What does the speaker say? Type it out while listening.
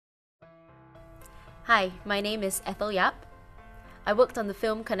Hi, my name is Ethel Yap. I worked on the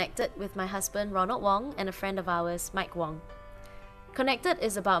film Connected with my husband Ronald Wong and a friend of ours, Mike Wong. Connected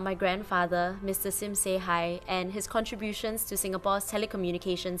is about my grandfather, Mr. Sim Say Hi, and his contributions to Singapore's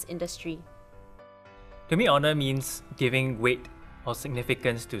telecommunications industry. To me, honor means giving weight or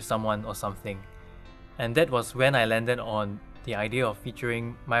significance to someone or something. And that was when I landed on the idea of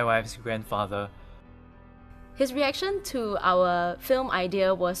featuring my wife's grandfather. His reaction to our film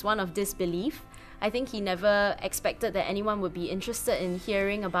idea was one of disbelief. I think he never expected that anyone would be interested in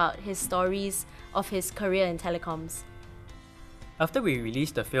hearing about his stories of his career in telecoms. After we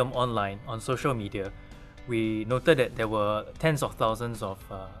released the film online on social media, we noted that there were tens of thousands of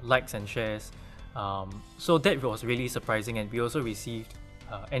likes and shares. So that was really surprising, and we also received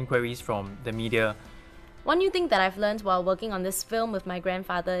enquiries from the media. One new thing that I've learned while working on this film with my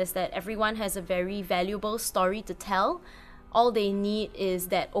grandfather is that everyone has a very valuable story to tell. All they need is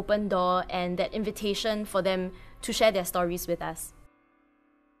that open door and that invitation for them to share their stories with us.